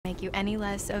make you any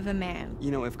less of a man.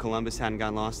 You know, if Columbus hadn't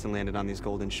got lost and landed on these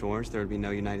golden shores, there would be no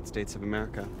United States of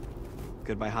America.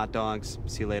 Goodbye hot dogs,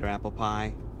 see you later apple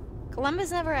pie.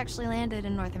 Columbus never actually landed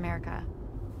in North America.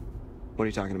 What are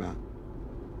you talking about?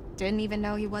 Didn't even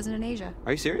know he wasn't in Asia.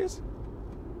 Are you serious?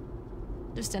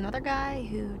 Just another guy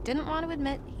who didn't want to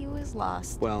admit he was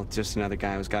lost. Well, just another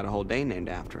guy who's got a whole day named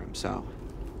after him, so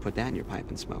put that in your pipe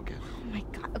and smoke it. Oh my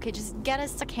god. Okay, just get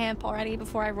us to camp already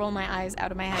before I roll my eyes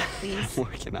out of my head, please. I'm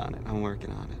working on it. I'm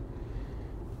working on it.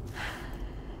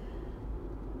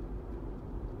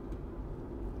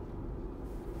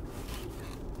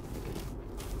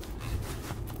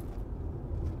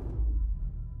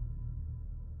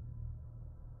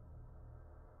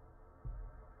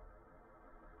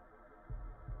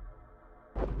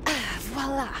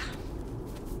 Voila.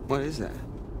 What is that?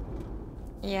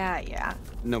 Yeah.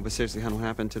 No, but seriously, hon, what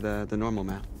happened to the normal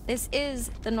map? This is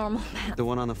the normal map. The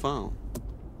one on the phone?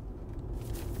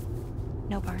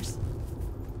 No bars.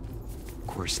 Of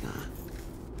course not.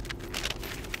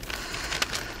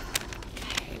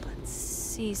 Okay, let's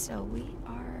see. So we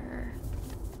are...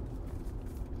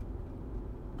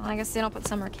 Well, I guess they don't put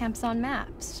summer camps on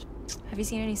maps. Have you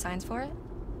seen any signs for it?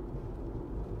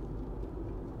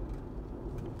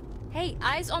 Hey,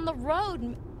 eyes on the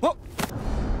road! Whoa!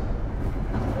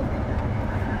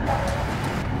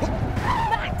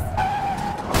 Max!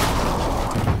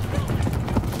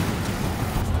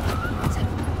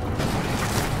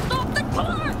 Stop the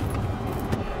car!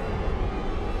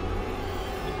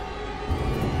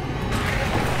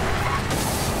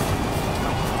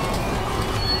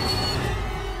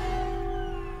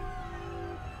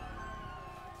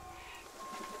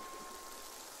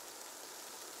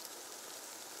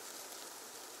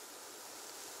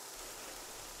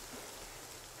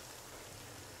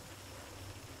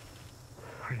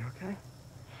 Are you okay?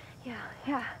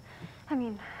 Yeah. I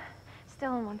mean,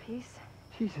 still in one piece.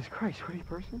 Jesus Christ, what are you,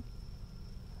 person?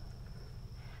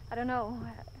 I don't know.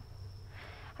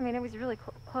 I mean, it was really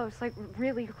close, like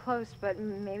really close, but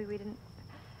maybe we didn't...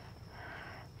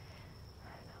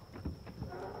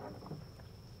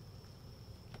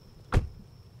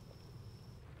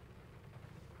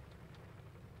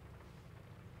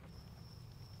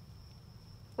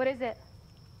 What is it?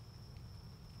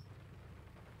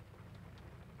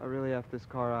 I really effed this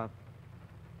car up.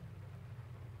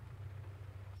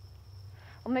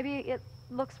 Well, maybe it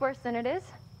looks worse than it is.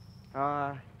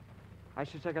 I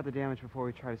should check out the damage before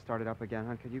we try to start it up again,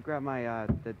 huh? Could you grab my,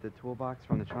 the toolbox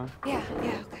from the trunk? Yeah,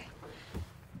 okay.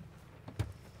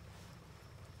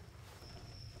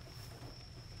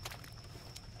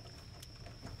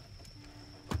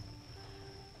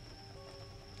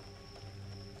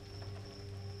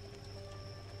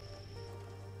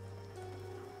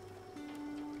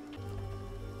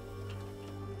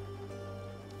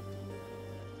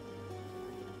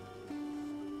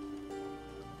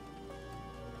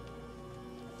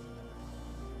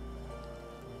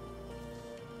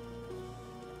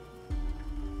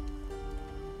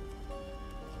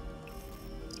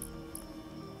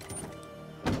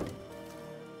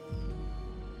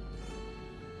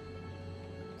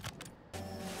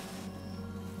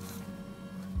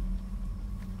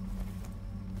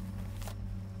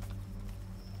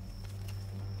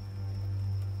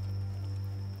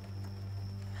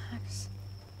 Max,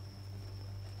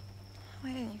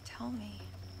 why didn't you tell me?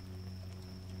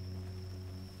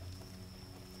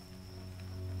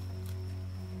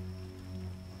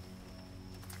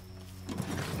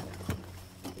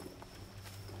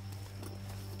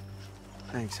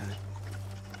 Thanks, hon.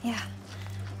 Yeah.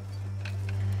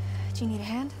 Do you need a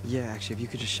hand? Yeah, actually, if you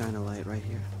could just shine a light right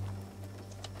here.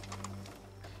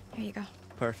 Here you go.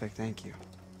 Perfect, thank you.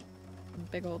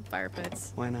 Big old fire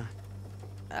pits. Why not?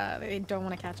 They don't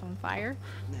want to catch on fire.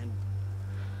 And then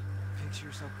picture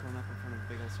yourself curled up in front of a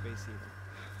big old space heater.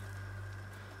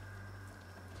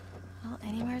 Well,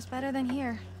 anywhere's better than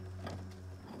here.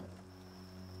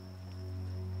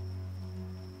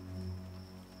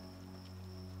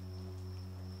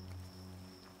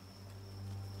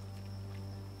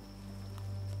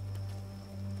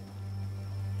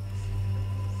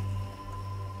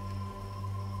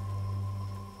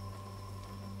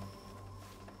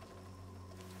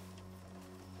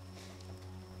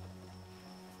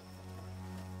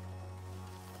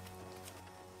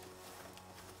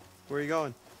 Where are you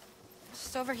going?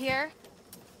 Just over here.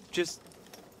 Just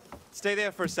stay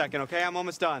there for a second, okay? I'm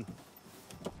almost done.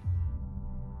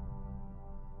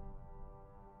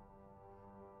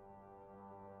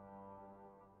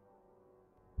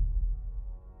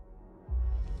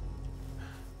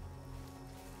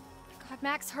 God,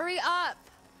 Max, hurry up!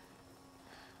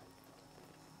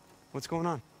 What's going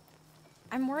on?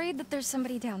 I'm worried that there's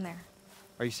somebody down there.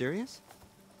 Are you serious?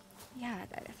 Yeah,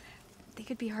 they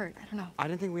could be hurt. I don't know. I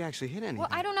didn't think we actually hit anything. Well,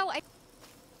 I don't know.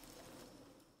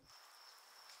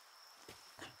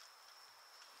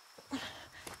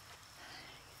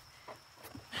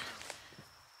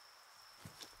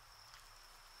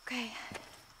 Okay.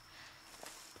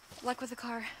 Luck with the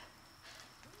car.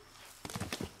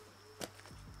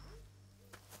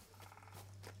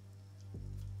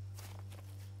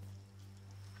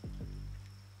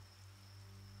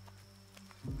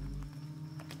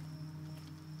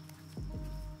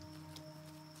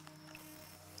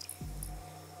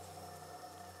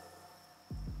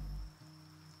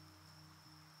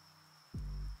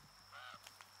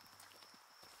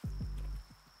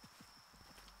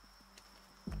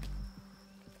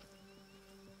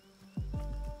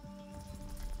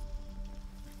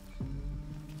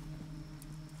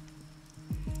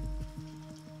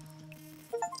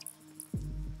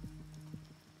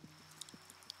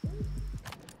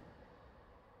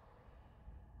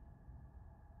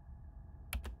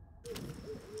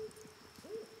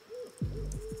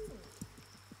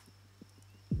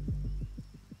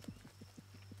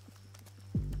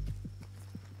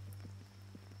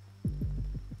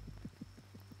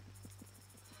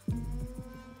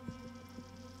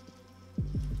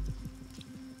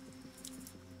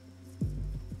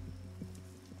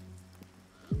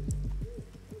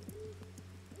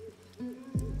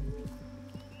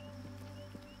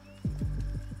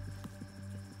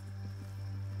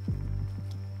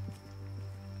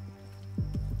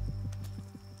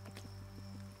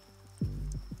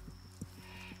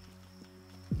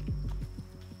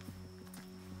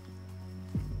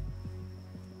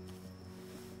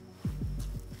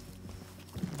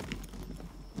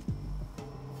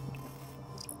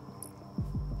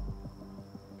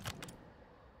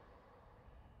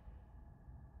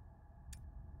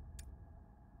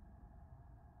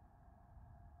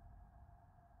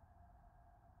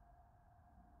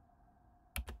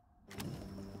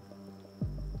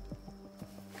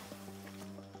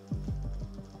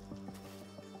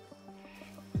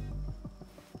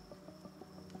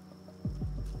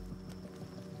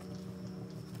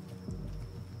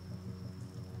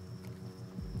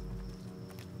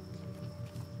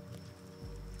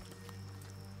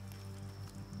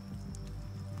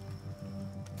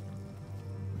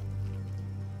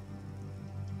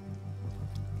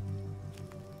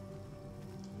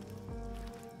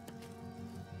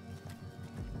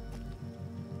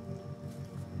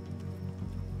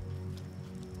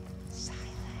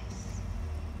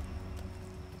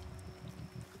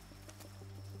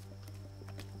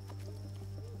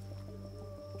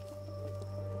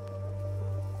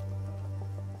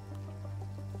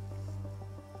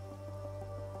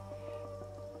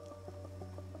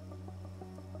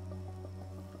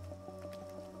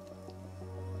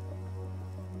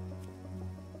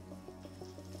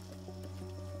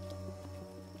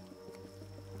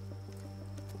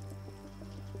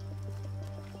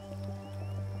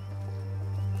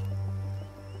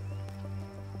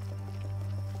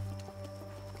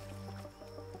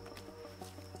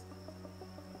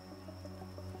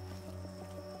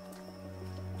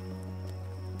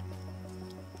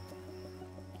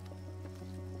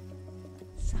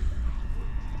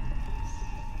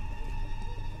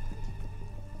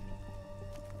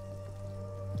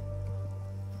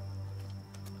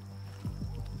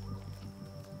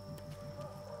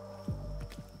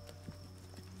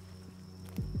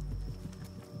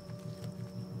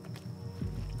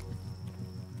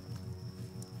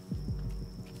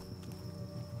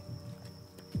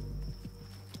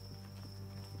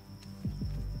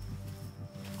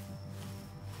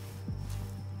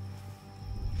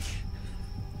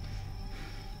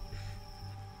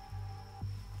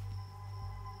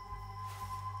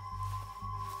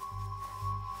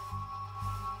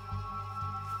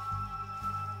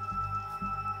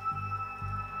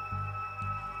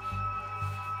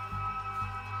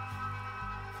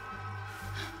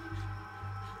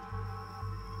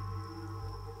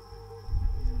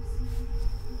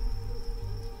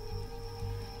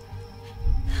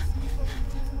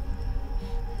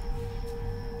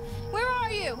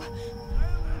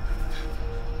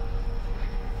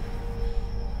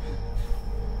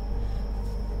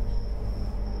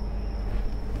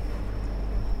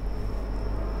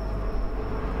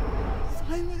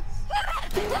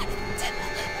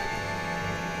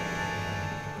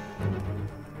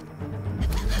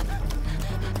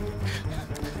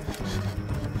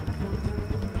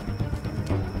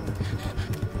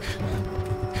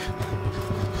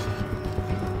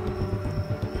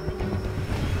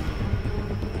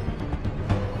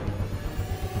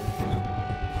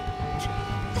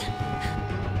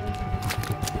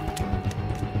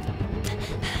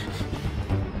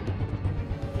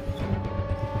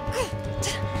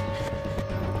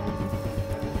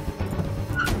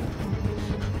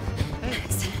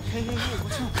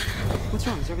 What's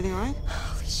wrong? Is everything all right?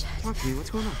 Holy shit. Talk to me. What's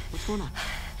going on? What's going on?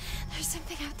 There's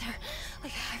something out there.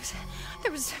 Like,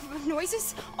 there was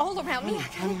noises all around me.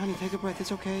 Honey, take a breath.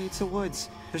 It's okay. It's the woods.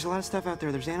 There's a lot of stuff out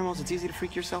there. There's animals. It's easy to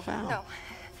freak yourself out. No.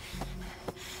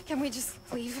 Can we just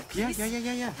leave, please?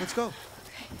 Yeah. Let's go.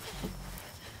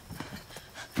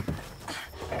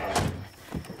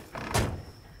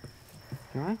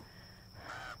 You all right?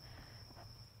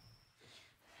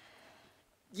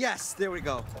 Yes, there we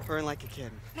go. Purring like a kid.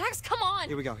 Max, come on!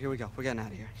 Here we go. We're getting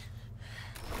out of here.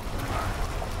 Are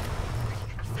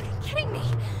you fucking kidding me?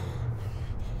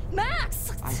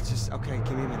 Max! Okay,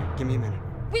 give me a minute.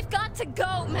 We've got to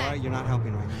go, Max! All right, you're not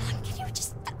helping right now. Can you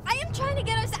just... I am trying to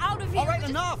get us out of here. All right,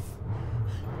 enough!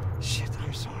 Shit,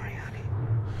 I'm sorry, honey.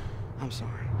 I'm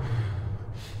sorry.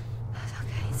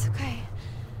 It's okay.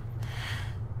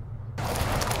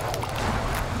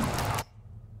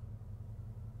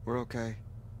 We're okay.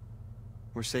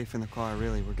 We're safe in the car,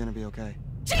 really. We're gonna be okay.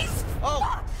 Jeez!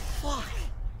 Oh, fuck!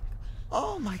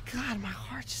 Oh my God, my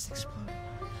heart just exploded.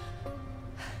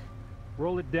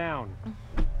 Roll it down.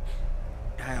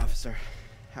 Hi, officer.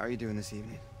 How are you doing this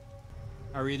evening?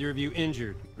 Are either of you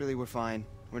injured? Really, we're fine.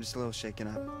 We're just a little shaken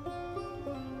up.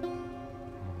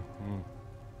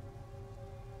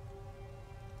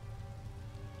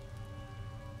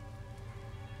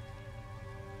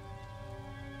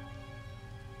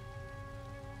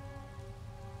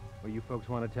 Well, you folks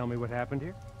want to tell me what happened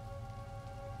here?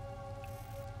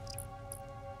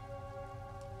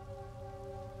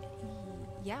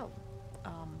 Yeah,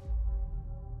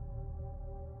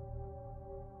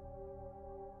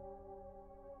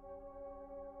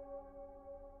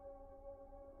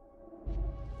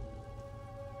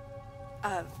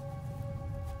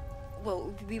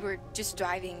 Well, we were just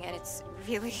driving, and it's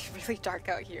really, really dark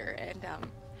out here, and,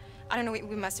 I don't know,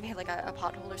 we must have hit, like, a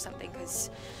pothole or something, because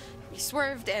we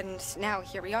swerved, and now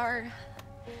here we are.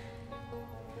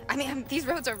 I mean, these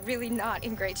roads are really not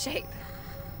in great shape.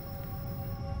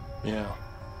 Yeah.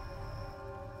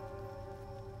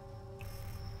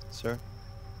 Sir?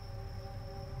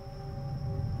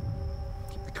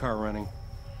 Keep the car running.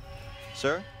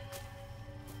 Sir?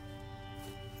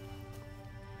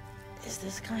 Is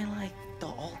this guy like the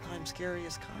all-time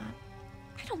scariest cop?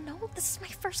 I don't know. This is my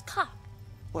first cop.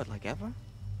 What, like ever?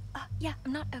 Yeah,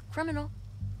 I'm not a criminal.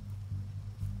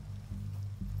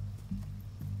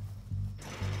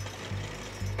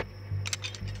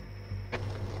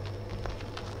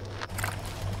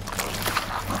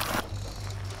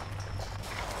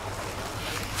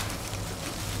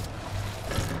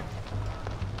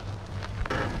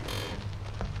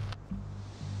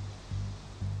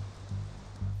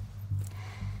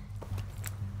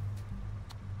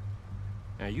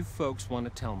 Now, you folks want to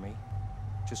tell me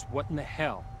just what in the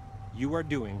hell you are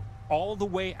doing all the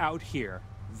way out here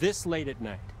this late at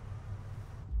night?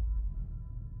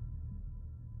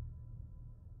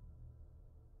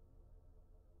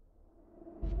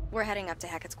 We're heading up to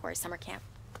Hackett's Quarry summer camp.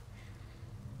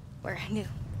 We're new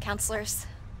counselors.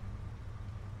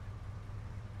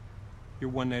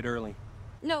 You're one night early.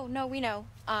 No, we know.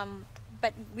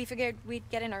 But we figured we'd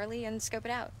get in early and scope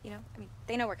it out, you know? I mean,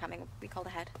 they know we're coming. We called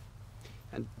ahead.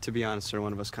 And to be honest, sir,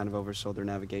 one of us kind of oversold their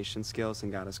navigation skills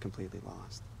and got us completely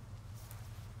lost.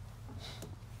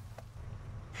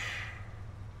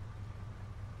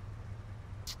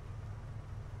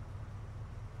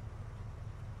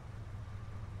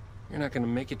 You're not gonna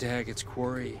make it to Hackett's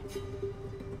Quarry.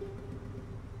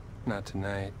 Not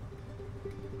tonight.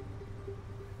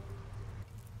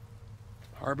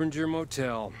 Harbinger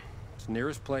Motel. It's the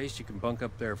nearest place. You can bunk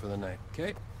up there for the night,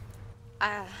 okay?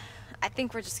 I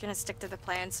think we're just gonna stick to the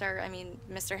plan, sir. I mean,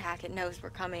 Mr. Hackett knows we're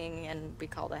coming, and we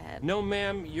called ahead. No,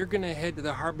 ma'am. You're gonna head to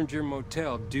the Harbinger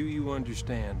Motel. Do you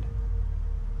understand?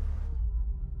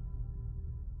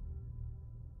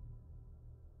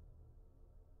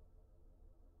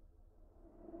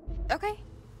 Okay,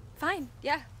 fine.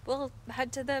 Yeah, we'll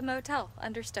head to the motel.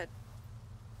 Understood.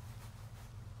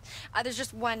 There's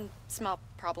just one small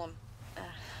problem.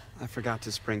 I forgot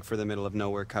to spring for the middle of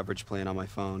nowhere coverage plan on my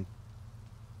phone.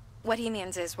 What he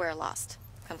means is we're lost.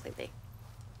 Completely.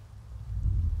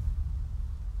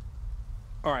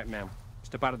 All right, ma'am.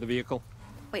 Step out of the vehicle.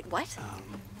 Wait, what?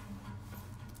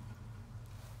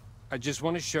 I just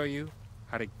want to show you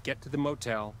how to get to the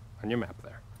motel on your map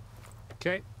there.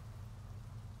 Okay?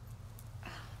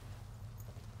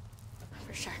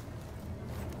 For sure.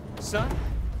 Son,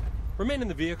 remain in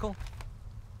the vehicle.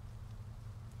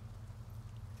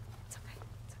 It's okay.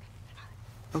 It's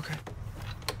okay. Okay.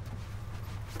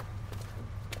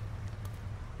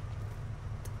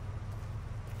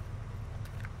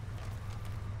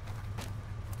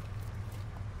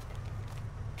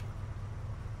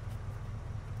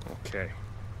 Okay.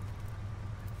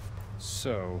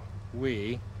 So,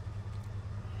 we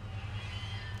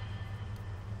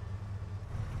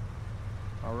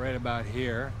are right about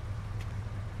here.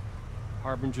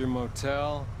 Harbinger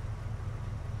Motel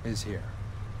is here.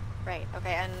 Right,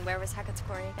 okay, and where was Hackett's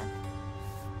Quarry again?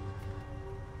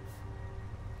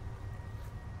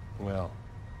 Well,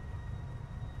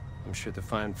 I'm sure the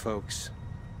fine folks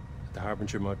at the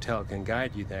Harbinger Motel can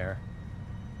guide you there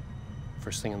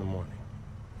first thing in the morning.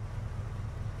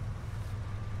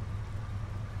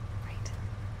 Right.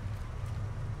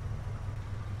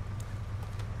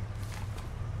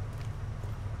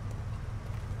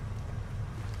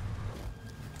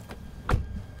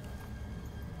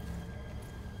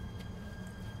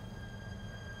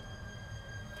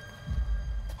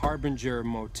 Harbinger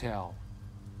Motel.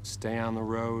 Stay on the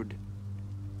road.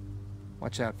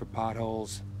 Watch out for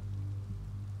potholes.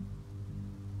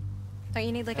 Don't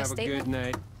you need like a Have a statement? good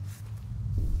night.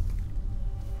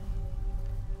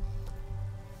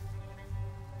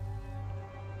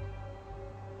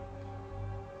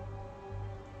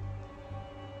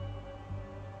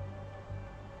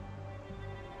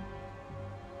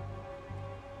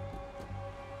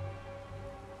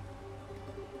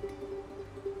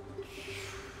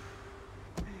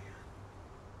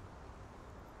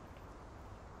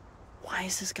 Why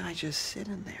is this guy just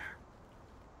sitting there?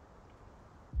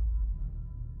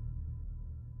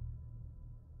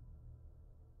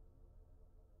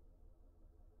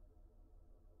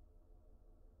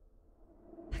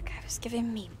 That guy was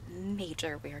giving me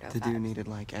major weirdo The vibes. dude needed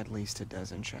like at least a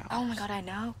dozen showers. Oh my god, I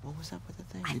know. What was up with the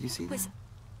thing? I- Did you see that?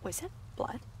 Was it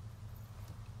blood?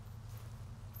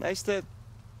 Nice to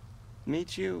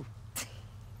meet you.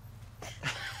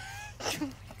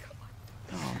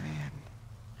 Oh man.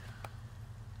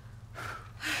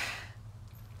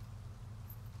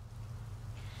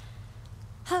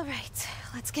 All right,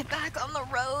 let's get back on the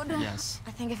road. Yes.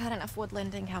 I think I've had enough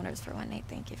woodland encounters for one night.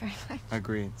 Thank you very much.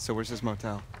 Agreed. So where's this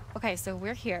motel? Okay, so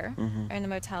we're here, Mhm. and the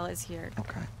motel is here,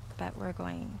 Okay. but we're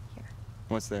going here.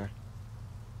 What's there?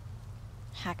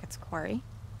 Hackett's Quarry.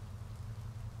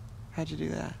 How'd you do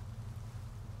that?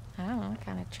 I don't know,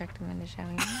 kind of tricked him into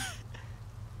showing me.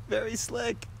 Very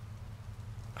slick.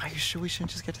 Are you sure we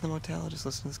shouldn't just get to the motel and just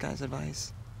listen to this guy's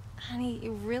advice? Honey,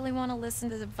 you really want to listen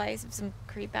to the advice of some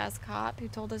creep-ass cop who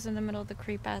told us in the middle of the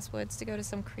creep-ass woods to go to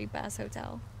some creep-ass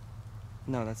hotel?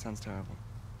 No, that sounds terrible.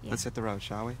 Yeah. Let's hit the road,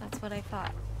 shall we? That's what I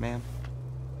thought. Ma'am?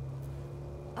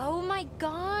 Oh my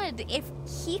god! If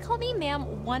he called me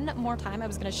ma'am one more time, I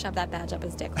was gonna shove that badge up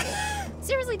his dick hole.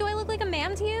 Seriously, do I look like a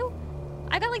ma'am to you?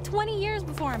 I got like 20 years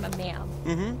before I'm a ma'am.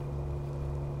 Mm-hmm.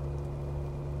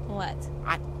 What?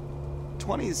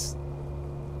 20's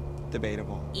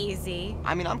debatable. Easy.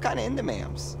 I mean, I'm kind of into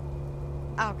ma'ams.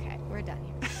 Okay, we're done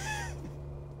here.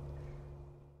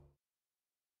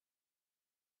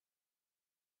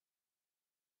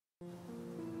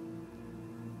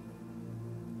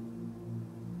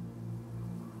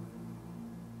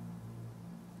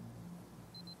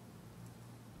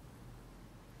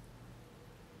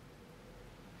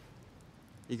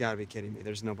 You gotta be kidding me.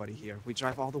 There's nobody here. We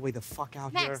drive all the way the fuck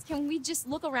out here. Max, can we just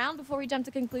look around before we jump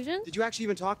to conclusions? Did you actually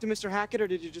even talk to Mr. Hackett, or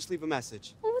did you just leave a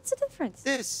message? Well, what's the difference?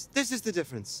 This is the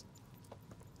difference.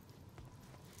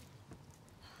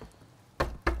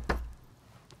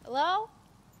 Hello?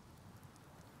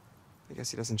 I guess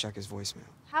he doesn't check his voicemail.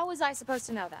 How was I supposed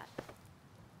to know that?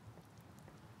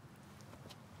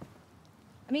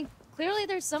 I mean, clearly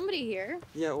there's somebody here.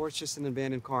 Yeah, or it's just an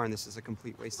abandoned car, and this is a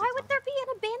complete waste Why of would time. there be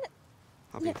an abandoned...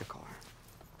 I'll beat the car.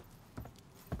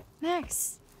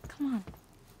 Max, come on.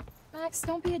 Max,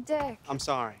 don't be a dick. I'm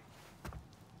sorry.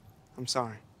 I'm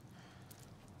sorry.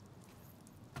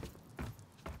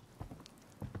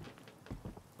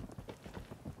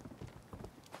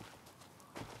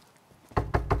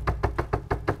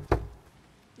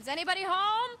 Is anybody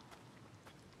home?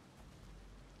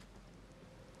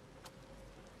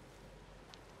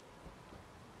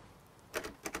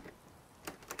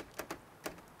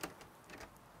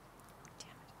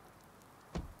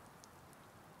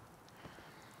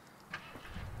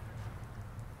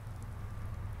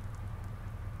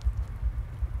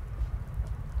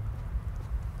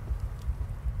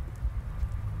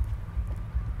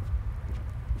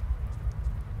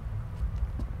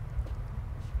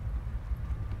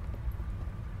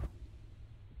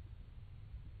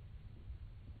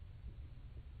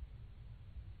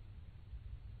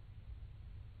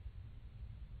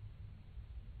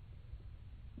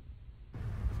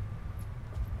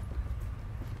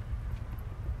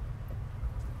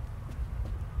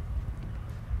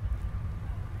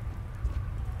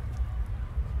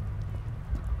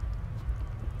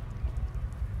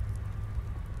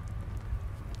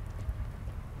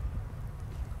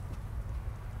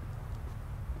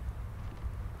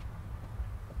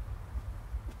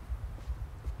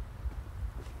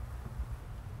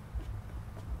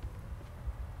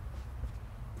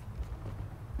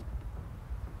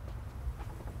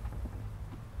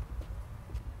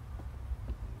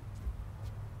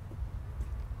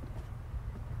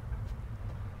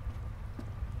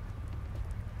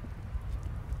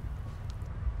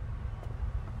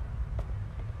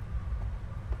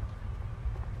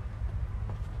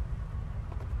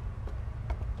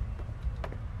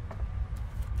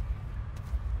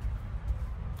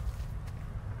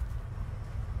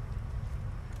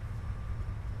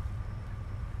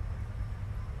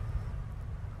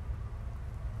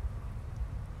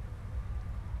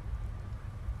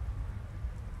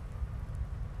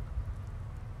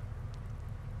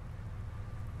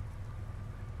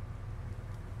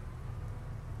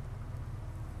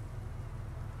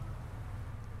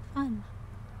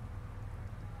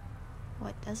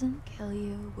 What doesn't kill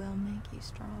you will make you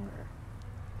stronger.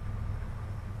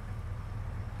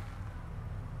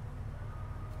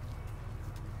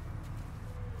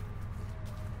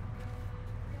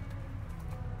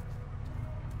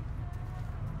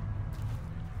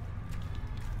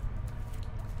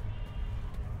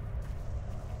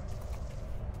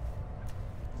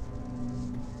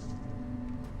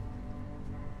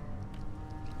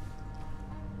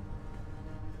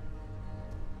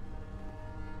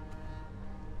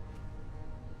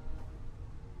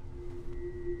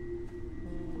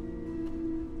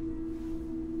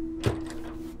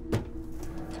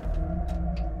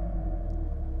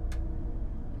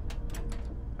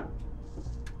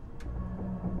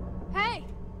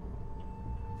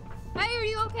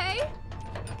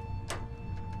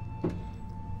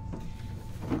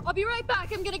 I'll be right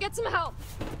back. I'm gonna get some help.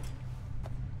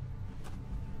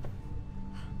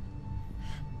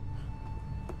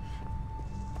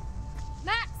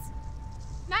 Max!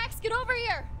 Max, get over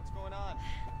here! What's going on?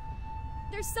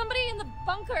 There's somebody in the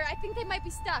bunker. I think they might be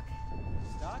stuck.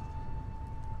 Stuck?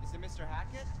 Is it Mr.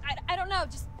 Hackett? I don't know.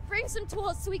 Just bring some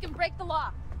tools so we can break the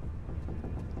lock.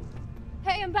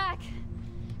 Hey, I'm back.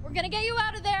 We're gonna get you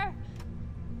out of there.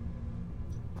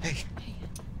 Hey.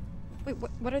 Wait,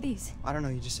 what are these? I don't know,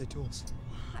 you just said tools.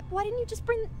 Why didn't you just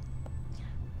bring...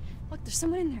 Look, there's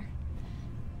someone in there.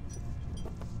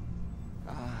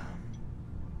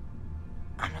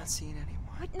 I'm not seeing anyone.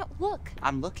 What? No, look.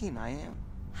 I'm looking, I am.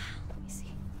 Let me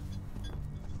see.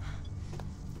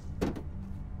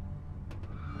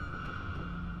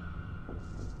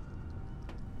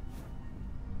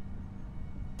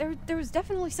 There was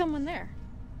definitely someone there.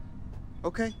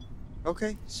 Okay,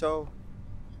 so...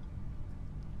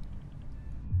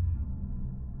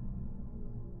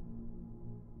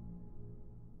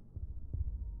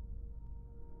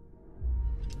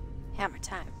 Hammer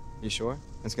time. You sure?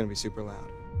 It's gonna be super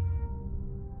loud.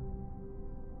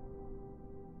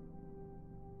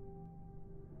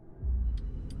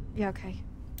 Yeah, okay.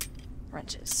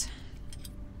 Wrenches.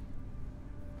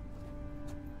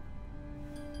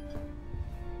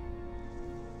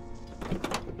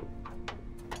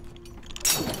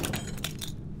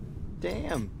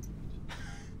 Damn.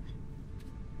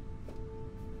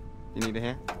 You need a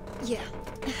hand? Yeah.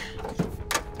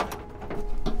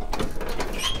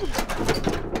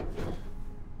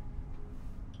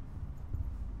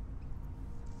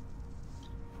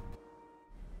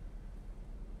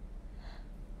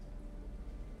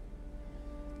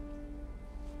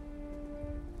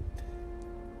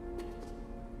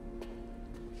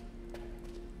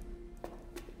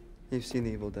 You've seen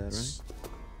The Evil Dead, right?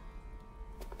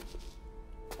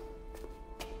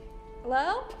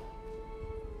 Hello?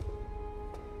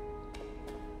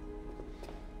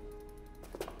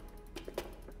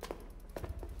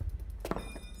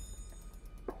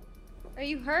 Are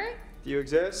you hurt? Do you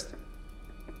exist?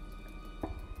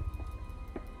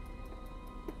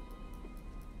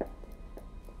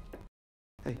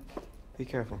 Hey, be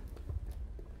careful.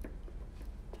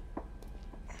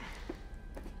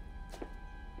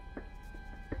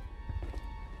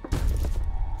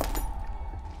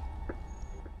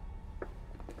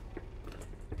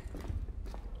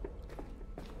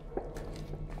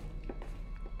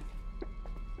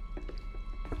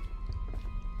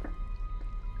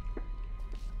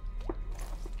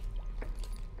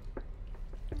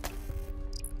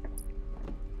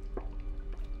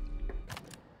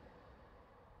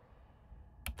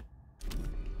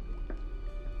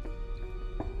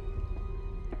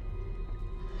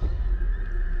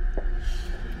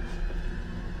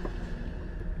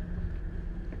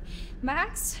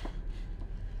 Max?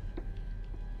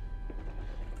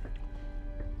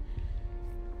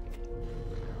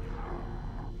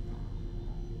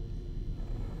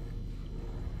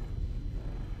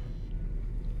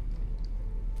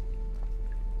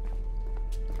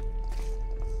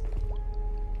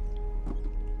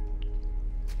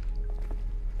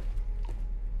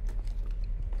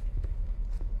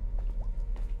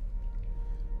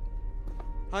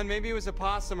 Hun, maybe it was a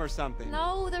possum or something.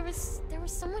 No, there was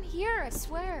someone here, I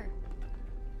swear.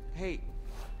 Hey,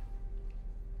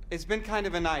 it's been kind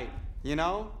of a night, you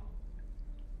know?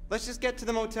 Let's just get to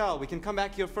the motel. We can come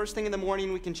back here first thing in the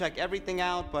morning, we can check everything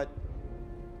out, but...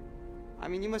 I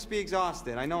mean, you must be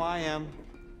exhausted. I know I am.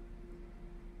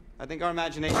 I think our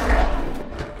imagination...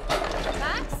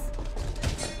 Max?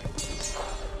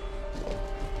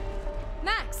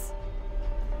 Max?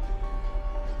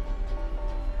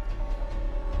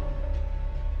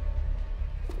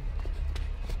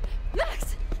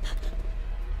 Max!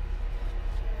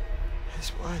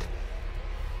 His blood.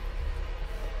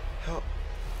 Help.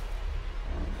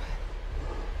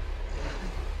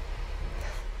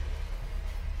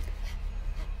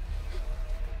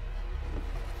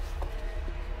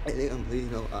 think I'm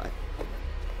bleeding a lot.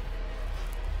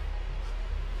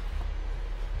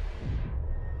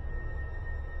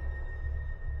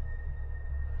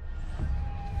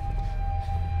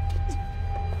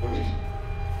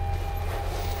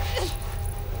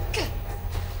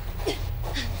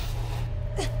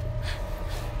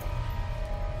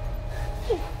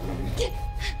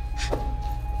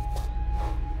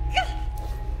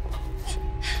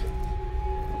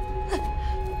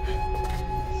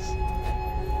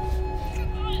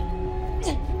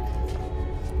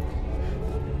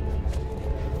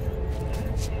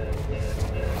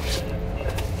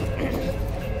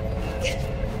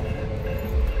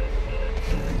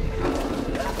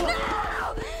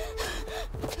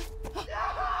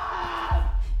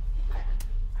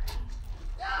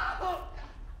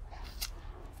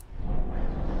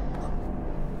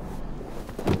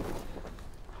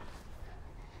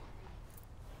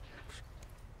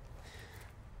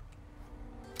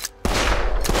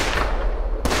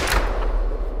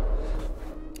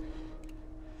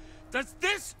 Does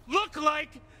this look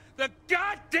like the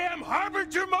goddamn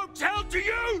Harbinger Motel to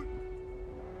you?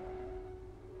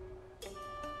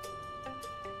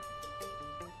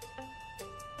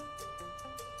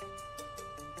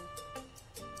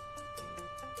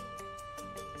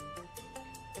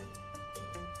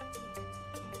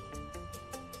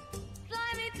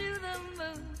 Fly me to the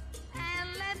moon and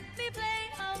let me play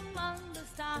among the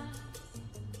stars.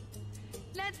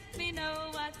 Let me know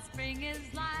what spring is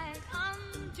like on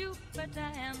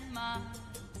Jupiter and Mars.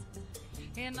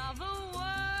 In other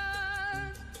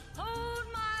words, hold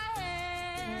my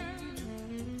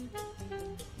hand.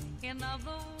 In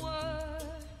other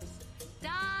words,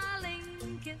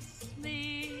 darling, kiss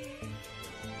me.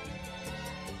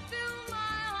 Fill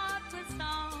my heart with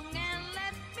song and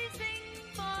let me sing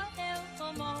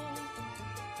forevermore.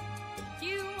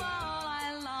 You are all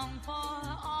I long for,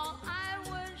 all I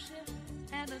worship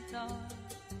and adore.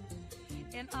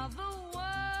 In other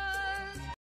words,